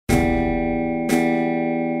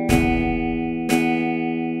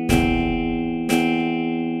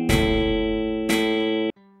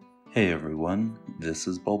Hey everyone, this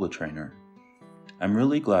is Bulbatrainer. I'm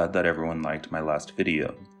really glad that everyone liked my last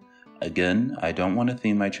video. Again, I don't want to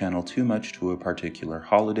theme my channel too much to a particular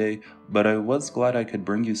holiday, but I was glad I could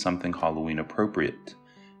bring you something Halloween appropriate.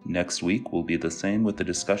 Next week will be the same with a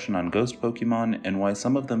discussion on ghost Pokémon and why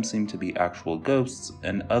some of them seem to be actual ghosts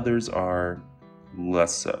and others are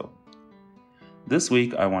less so. This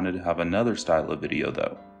week I wanted to have another style of video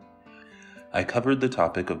though. I covered the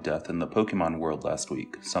topic of death in the Pokemon world last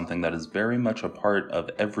week, something that is very much a part of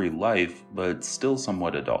every life, but still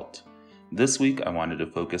somewhat adult. This week I wanted to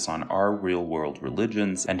focus on our real-world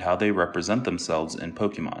religions and how they represent themselves in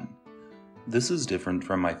Pokemon. This is different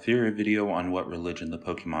from my theory video on what religion the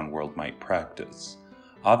Pokemon world might practice.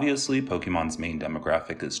 Obviously, Pokemon's main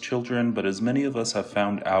demographic is children, but as many of us have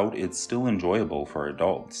found out, it's still enjoyable for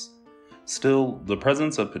adults. Still, the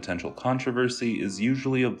presence of potential controversy is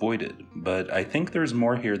usually avoided, but I think there's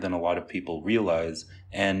more here than a lot of people realize,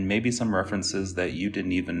 and maybe some references that you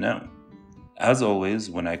didn't even know. As always,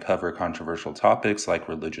 when I cover controversial topics like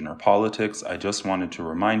religion or politics, I just wanted to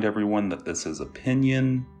remind everyone that this is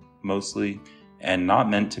opinion, mostly, and not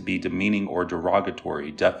meant to be demeaning or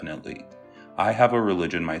derogatory, definitely. I have a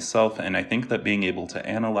religion myself, and I think that being able to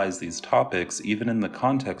analyze these topics, even in the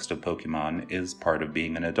context of Pokemon, is part of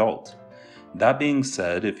being an adult. That being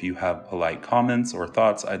said, if you have polite comments or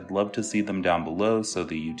thoughts, I'd love to see them down below so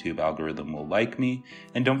the YouTube algorithm will like me,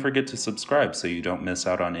 and don't forget to subscribe so you don't miss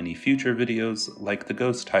out on any future videos like the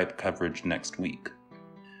ghost type coverage next week.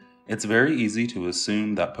 It's very easy to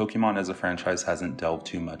assume that Pokemon as a franchise hasn't delved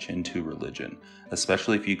too much into religion,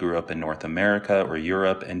 especially if you grew up in North America or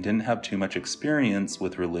Europe and didn't have too much experience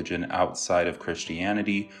with religion outside of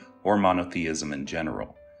Christianity or monotheism in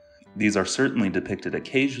general. These are certainly depicted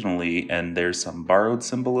occasionally, and there's some borrowed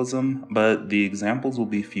symbolism, but the examples will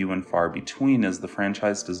be few and far between as the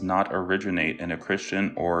franchise does not originate in a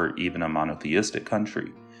Christian or even a monotheistic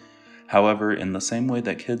country. However, in the same way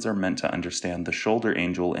that kids are meant to understand the shoulder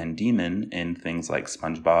angel and demon in things like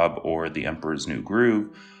SpongeBob or The Emperor's New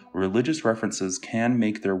Groove, religious references can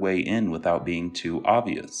make their way in without being too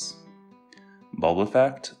obvious. Bulba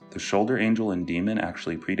fact, the shoulder angel and demon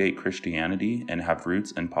actually predate Christianity and have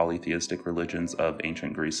roots in polytheistic religions of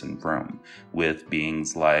ancient Greece and Rome, with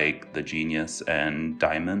beings like the genius and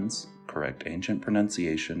daimons, correct ancient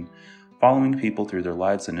pronunciation, following people through their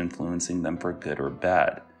lives and influencing them for good or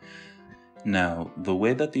bad. Now, the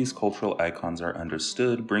way that these cultural icons are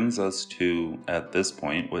understood brings us to, at this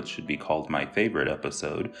point, what should be called my favorite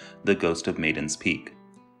episode, The Ghost of Maiden's Peak.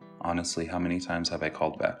 Honestly, how many times have I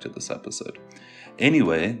called back to this episode?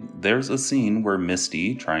 Anyway, there's a scene where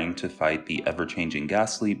Misty, trying to fight the ever-changing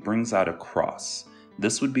Ghastly, brings out a cross.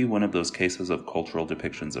 This would be one of those cases of cultural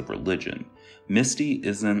depictions of religion. Misty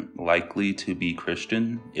isn't likely to be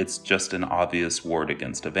Christian, it's just an obvious ward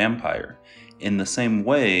against a vampire. In the same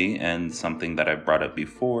way, and something that I've brought up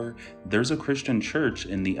before, there's a Christian church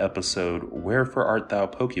in the episode Wherefore Art Thou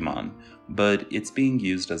Pokemon, but it's being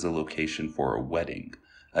used as a location for a wedding.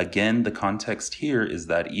 Again, the context here is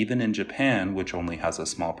that even in Japan, which only has a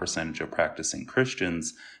small percentage of practicing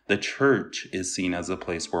Christians, the church is seen as a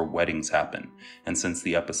place where weddings happen. And since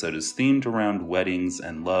the episode is themed around weddings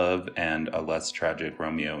and love and a less tragic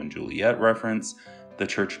Romeo and Juliet reference, the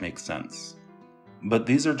church makes sense. But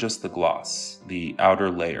these are just the gloss, the outer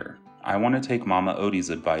layer. I want to take Mama Odie's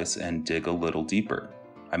advice and dig a little deeper.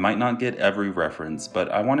 I might not get every reference, but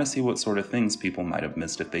I want to see what sort of things people might have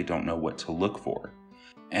missed if they don't know what to look for.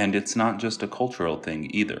 And it's not just a cultural thing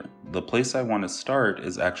either. The place I want to start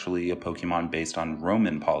is actually a Pokemon based on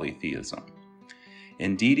Roman polytheism.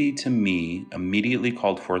 Indeedee, to me, immediately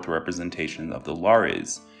called forth representation of the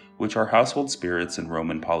Lares, which are household spirits in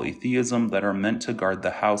Roman polytheism that are meant to guard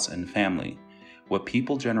the house and family. What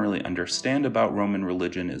people generally understand about Roman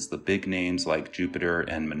religion is the big names like Jupiter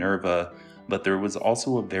and Minerva, but there was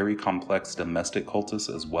also a very complex domestic cultus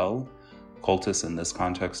as well. Cultus in this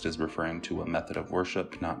context is referring to a method of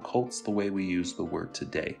worship, not cults the way we use the word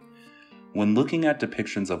today. When looking at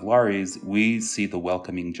depictions of Lares, we see the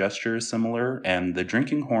welcoming gesture similar, and the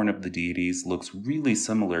drinking horn of the deities looks really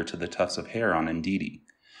similar to the tufts of hair on Indeedee.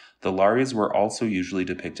 The Lares were also usually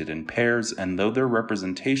depicted in pairs, and though their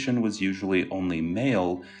representation was usually only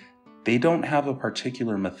male, they don't have a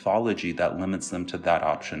particular mythology that limits them to that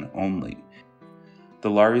option only. The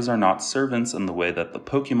Lares are not servants in the way that the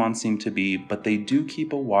Pokemon seem to be, but they do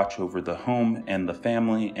keep a watch over the home and the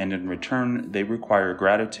family, and in return, they require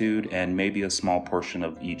gratitude and maybe a small portion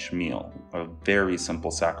of each meal, a very simple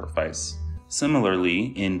sacrifice.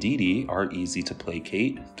 Similarly, Indeedee are easy to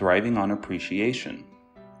placate, thriving on appreciation.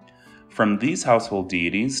 From these household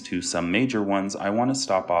deities to some major ones, I want to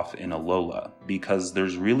stop off in Alola, because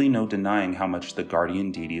there's really no denying how much the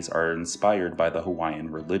guardian deities are inspired by the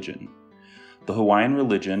Hawaiian religion. The Hawaiian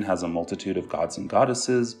religion has a multitude of gods and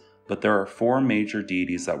goddesses, but there are 4 major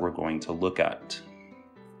deities that we're going to look at.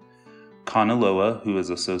 Kanaloa, who is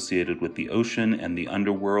associated with the ocean and the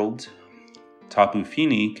underworld. Tapu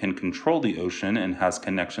Fini can control the ocean and has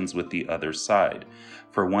connections with the other side.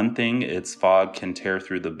 For one thing, its fog can tear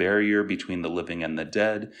through the barrier between the living and the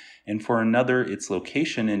dead, and for another, its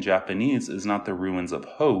location in Japanese is not the ruins of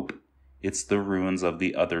hope, it's the ruins of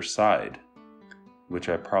the other side, which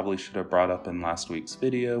I probably should have brought up in last week's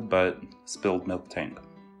video, but spilled milk tank.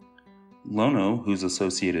 Lono, who's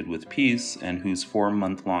associated with peace, and whose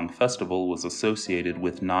 4-month-long festival was associated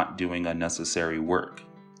with not doing unnecessary work.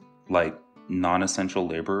 Like, non-essential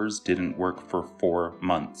laborers didn't work for 4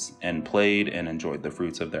 months and played and enjoyed the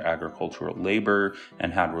fruits of their agricultural labor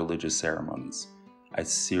and had religious ceremonies. I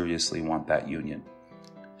seriously want that union.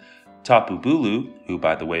 Tapu Bulu, who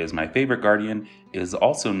by the way is my favorite guardian, is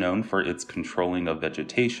also known for its controlling of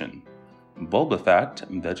vegetation. Bulba fact,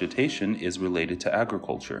 vegetation is related to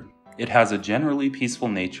agriculture. It has a generally peaceful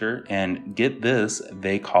nature, and get this,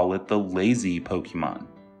 they call it the lazy Pokemon.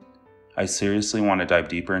 I seriously want to dive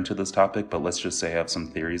deeper into this topic, but let's just say I have some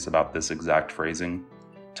theories about this exact phrasing.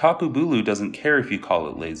 Tapu Bulu doesn't care if you call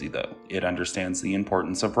it lazy though. It understands the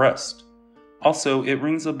importance of rest. Also, it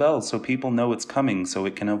rings a bell so people know it's coming so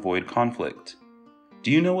it can avoid conflict.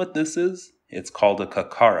 Do you know what this is? It's called a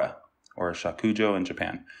kakara, or a shakujo in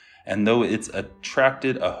Japan. And though it's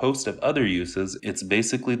attracted a host of other uses, it's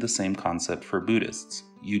basically the same concept for Buddhists.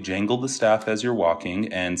 You jangle the staff as you're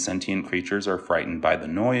walking, and sentient creatures are frightened by the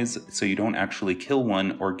noise, so you don't actually kill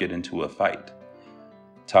one or get into a fight.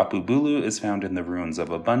 Tapu Bulu is found in the ruins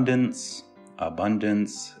of abundance,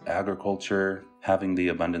 agriculture, having the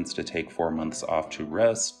abundance to take 4 months off to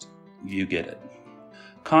rest. You get it.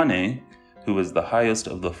 Kane, who is the highest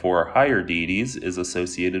of the 4 higher deities, is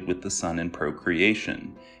associated with the sun and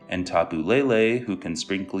procreation, and Tapu Lele, who can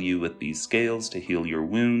sprinkle you with these scales to heal your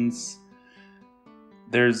wounds.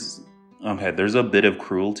 There's a bit of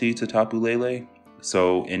cruelty to Tapu Lele.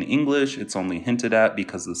 So in English, it's only hinted at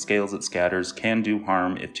because the scales it scatters can do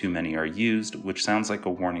harm if too many are used, which sounds like a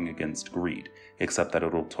warning against greed, except that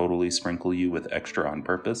it'll totally sprinkle you with extra on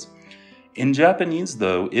purpose. In Japanese,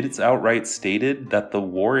 though, it's outright stated that the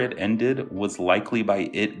war it ended was likely by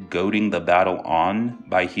it goading the battle on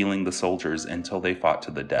by healing the soldiers until they fought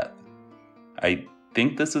to the death. I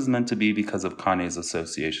think this is meant to be because of Kane's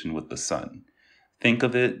association with the sun. Think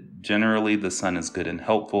of it, generally the sun is good and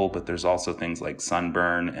helpful, but there's also things like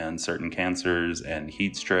sunburn and certain cancers and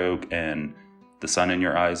heat stroke and the sun in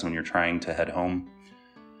your eyes when you're trying to head home.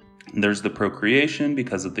 There's the procreation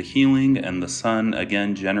because of the healing and the sun,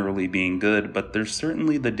 again, generally being good, but there's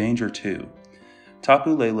certainly the danger too.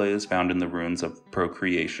 Tapu Lele is found in the ruins of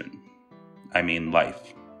procreation. I mean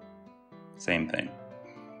life. Same thing.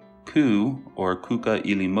 Ku, or Kuka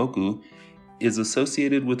Ilimoku, is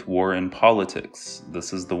associated with war and politics.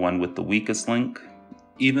 This is the one with the weakest link.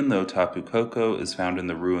 Even though Tapu Koko is found in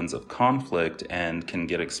the ruins of conflict and can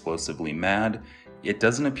get explosively mad, it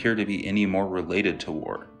doesn't appear to be any more related to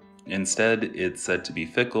war. Instead, it's said to be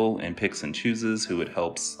fickle and picks and chooses who it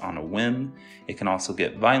helps on a whim. It can also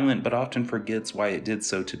get violent, but often forgets why it did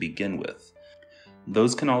so to begin with.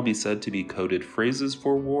 Those can all be said to be coded phrases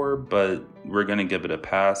for war, but we're going to give it a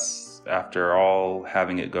pass. After all,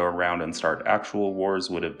 having it go around and start actual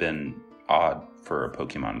wars would have been odd for a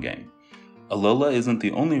Pokemon game. Alola isn't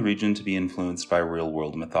the only region to be influenced by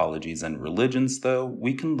real-world mythologies and religions, though.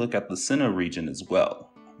 We can look at the Sinnoh region as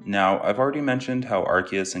well. Now, I've already mentioned how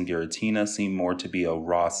Arceus and Giratina seem more to be a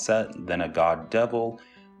raw set than a god-devil,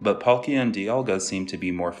 but Palkia and Dialga seem to be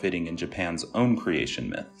more fitting in Japan's own creation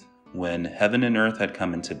myth. When heaven and earth had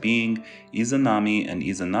come into being, Izanami and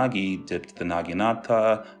Izanagi dipped the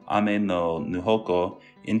Naginata, Ame no Nuhoko,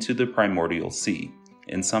 into the primordial sea.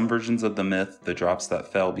 In some versions of the myth, the drops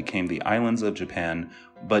that fell became the islands of Japan,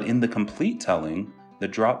 but in the complete telling, the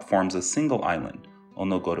drop forms a single island,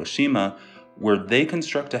 Onogoroshima, where they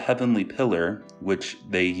construct a heavenly pillar, which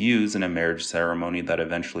they use in a marriage ceremony that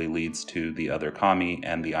eventually leads to the other kami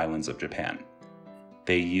and the islands of Japan.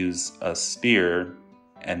 They use a spear,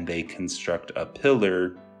 and they construct a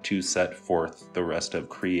pillar to set forth the rest of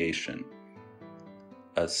creation.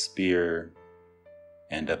 A spear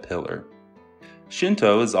and a pillar.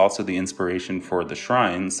 Shinto is also the inspiration for the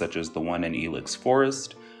shrines, such as the one in Elix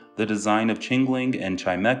Forest, the design of Chingling and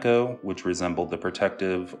Chimecho, which resemble the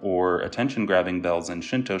protective or attention-grabbing bells in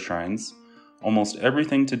Shinto shrines, almost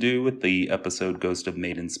everything to do with the episode Ghost of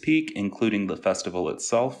Maiden's Peak, including the festival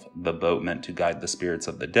itself, the boat meant to guide the spirits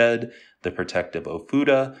of the dead, the protective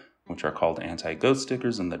Ofuda, which are called anti-ghost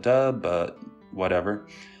stickers in the dub, but whatever,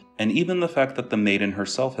 and even the fact that the maiden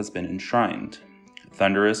herself has been enshrined.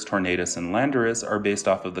 Thunderous, Tornadus, and Landorus are based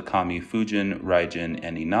off of the kami Fujin, Raijin,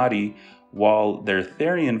 and Inari, while their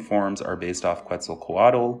Therian forms are based off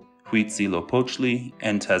Quetzalcoatl, Huitzilopochtli,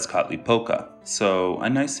 and Tezcatlipoca, so a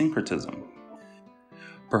nice syncretism.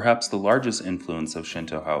 Perhaps the largest influence of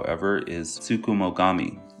Shinto, however, is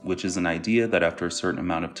Tsukumogami, which is an idea that after a certain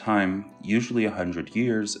amount of time, usually 100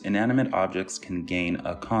 years, inanimate objects can gain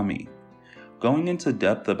a kami. Going into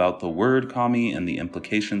depth about the word kami and the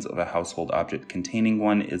implications of a household object containing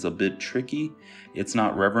one is a bit tricky. It's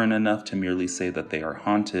not reverent enough to merely say that they are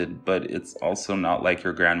haunted, but it's also not like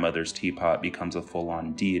your grandmother's teapot becomes a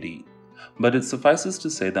full-on deity. But it suffices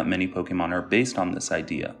to say that many Pokemon are based on this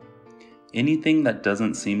idea. Anything that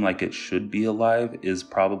doesn't seem like it should be alive is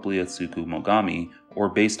probably a Tsukumogami, or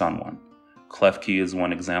based on one. Klefki is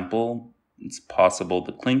one example. It's possible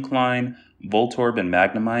the Clink line, Voltorb and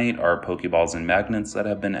Magnemite are Pokeballs and magnets that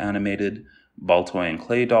have been animated. Baltoy and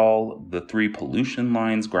Claydol, the three pollution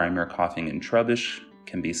lines, Grimer, Coughing, and Trubbish,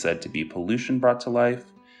 can be said to be pollution brought to life.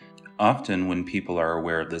 Often when people are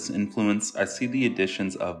aware of this influence, I see the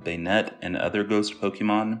additions of Banette and other ghost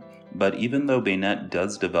Pokemon, but even though Banette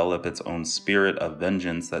does develop its own spirit of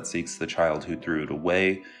vengeance that seeks the child who threw it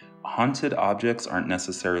away, haunted objects aren't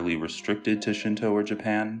necessarily restricted to Shinto or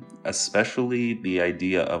Japan, especially the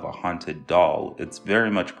idea of a haunted doll. It's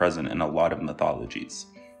very much present in a lot of mythologies.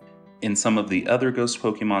 In some of the other ghost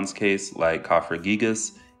Pokemon's case, like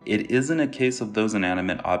Kafragigas, it isn't a case of those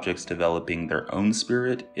inanimate objects developing their own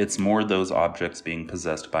spirit, it's more those objects being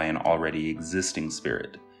possessed by an already existing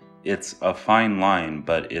spirit. It's a fine line,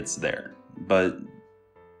 but it's there. But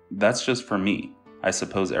that's just for me. I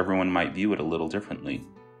suppose everyone might view it a little differently.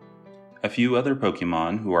 A few other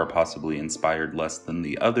Pokemon who are possibly inspired less than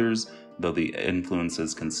the others, though the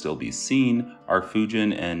influences can still be seen, are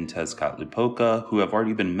Fujin and Tezcatlipoca, who have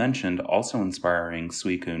already been mentioned, also inspiring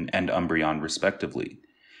Suicune and Umbreon respectively,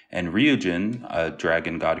 and Ryujin, a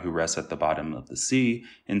dragon god who rests at the bottom of the sea,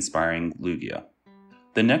 inspiring Lugia.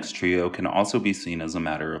 The next trio can also be seen as a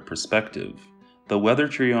matter of perspective. The Weather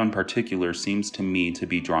Trio in particular seems to me to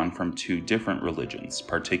be drawn from two different religions,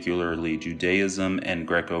 particularly Judaism and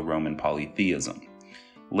Greco-Roman polytheism.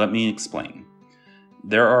 Let me explain.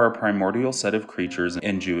 There are a primordial set of creatures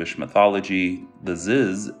in Jewish mythology, the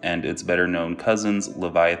Ziz and its better-known cousins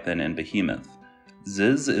Leviathan and Behemoth.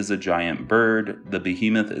 Ziz is a giant bird, the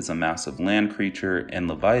Behemoth is a massive land creature, and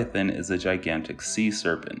Leviathan is a gigantic sea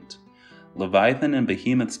serpent. Leviathan and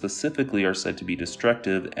Behemoth specifically are said to be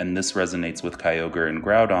destructive, and this resonates with Kyogre and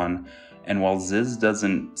Groudon, and while Ziz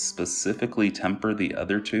doesn't specifically temper the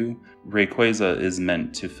other two, Rayquaza is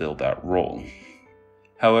meant to fill that role.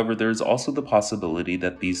 However, there is also the possibility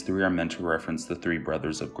that these three are meant to reference the three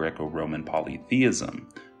brothers of Greco-Roman polytheism,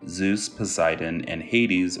 Zeus, Poseidon, and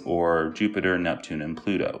Hades, or Jupiter, Neptune, and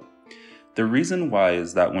Pluto. The reason why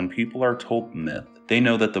is that when people are told myth, they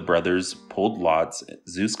know that the brothers pulled lots,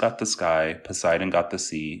 Zeus got the sky, Poseidon got the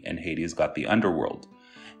sea, and Hades got the underworld.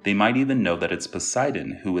 They might even know that it's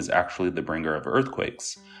Poseidon who is actually the bringer of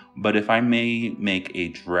earthquakes. But if I may make a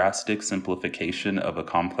drastic simplification of a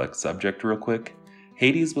complex subject real quick,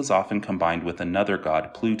 Hades was often combined with another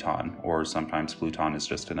god, Pluton, or sometimes Pluton is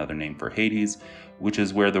just another name for Hades, which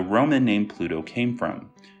is where the Roman name Pluto came from.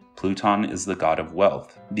 Pluton is the god of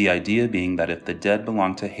wealth, the idea being that if the dead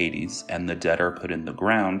belong to Hades and the dead are put in the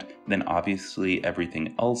ground, then obviously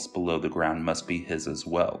everything else below the ground must be his as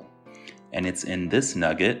well. And it's in this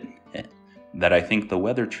nugget that I think the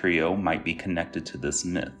Weather Trio might be connected to this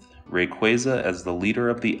myth. Rayquaza as the leader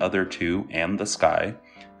of the other two and the sky,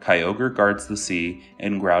 Kyogre guards the sea,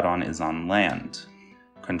 and Groudon is on land,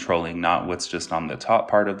 controlling not what's just on the top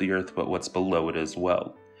part of the earth but what's below it as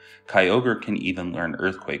well. Kyogre can even learn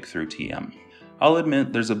Earthquake through TM. I'll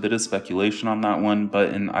admit there's a bit of speculation on that one,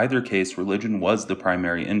 but in either case, religion was the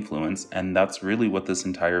primary influence, and that's really what this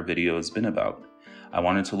entire video has been about. I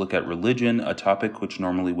wanted to look at religion, a topic which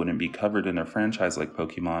normally wouldn't be covered in a franchise like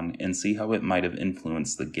Pokemon, and see how it might have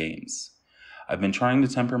influenced the games. I've been trying to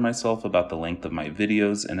temper myself about the length of my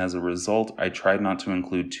videos, and as a result, I tried not to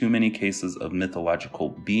include too many cases of mythological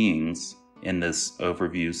beings in this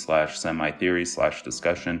overview / semi-theory /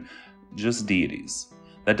 discussion, just deities.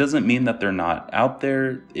 That doesn't mean that they're not out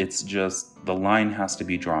there, it's just the line has to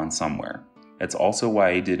be drawn somewhere. It's also why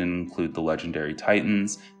I didn't include the legendary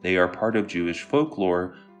Titans. They are part of Jewish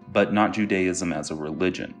folklore, but not Judaism as a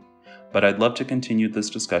religion. But I'd love to continue this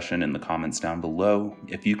discussion in the comments down below.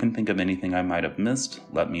 If you can think of anything I might have missed,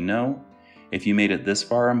 let me know. If you made it this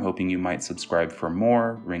far, I'm hoping you might subscribe for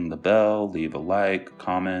more, ring the bell, leave a like,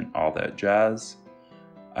 comment, all that jazz.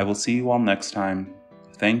 I will see you all next time.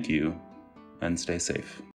 Thank you, and stay safe.